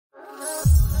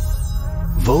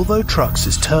Volvo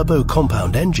Trucks' turbo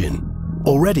compound engine,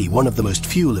 already one of the most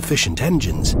fuel-efficient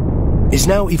engines, is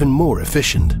now even more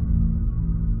efficient.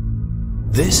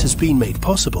 This has been made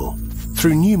possible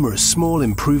through numerous small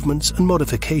improvements and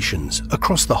modifications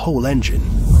across the whole engine.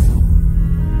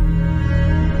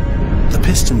 The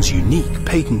piston's unique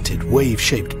patented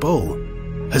wave-shaped bowl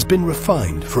has been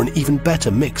refined for an even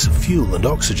better mix of fuel and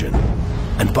oxygen,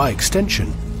 and by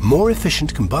extension, more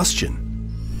efficient combustion.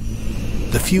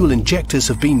 The fuel injectors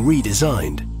have been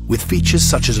redesigned with features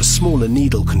such as a smaller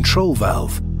needle control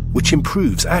valve, which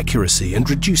improves accuracy and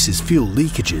reduces fuel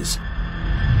leakages.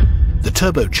 The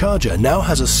turbocharger now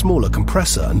has a smaller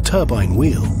compressor and turbine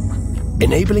wheel,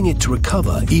 enabling it to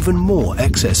recover even more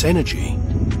excess energy.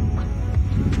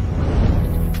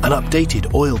 An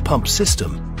updated oil pump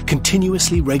system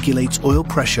continuously regulates oil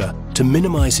pressure to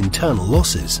minimize internal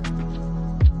losses,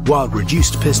 while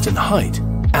reduced piston height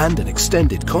and an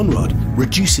extended conrod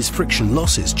reduces friction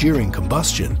losses during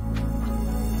combustion.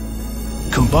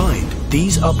 Combined,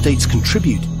 these updates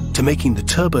contribute to making the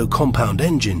turbo compound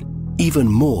engine even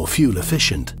more fuel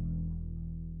efficient.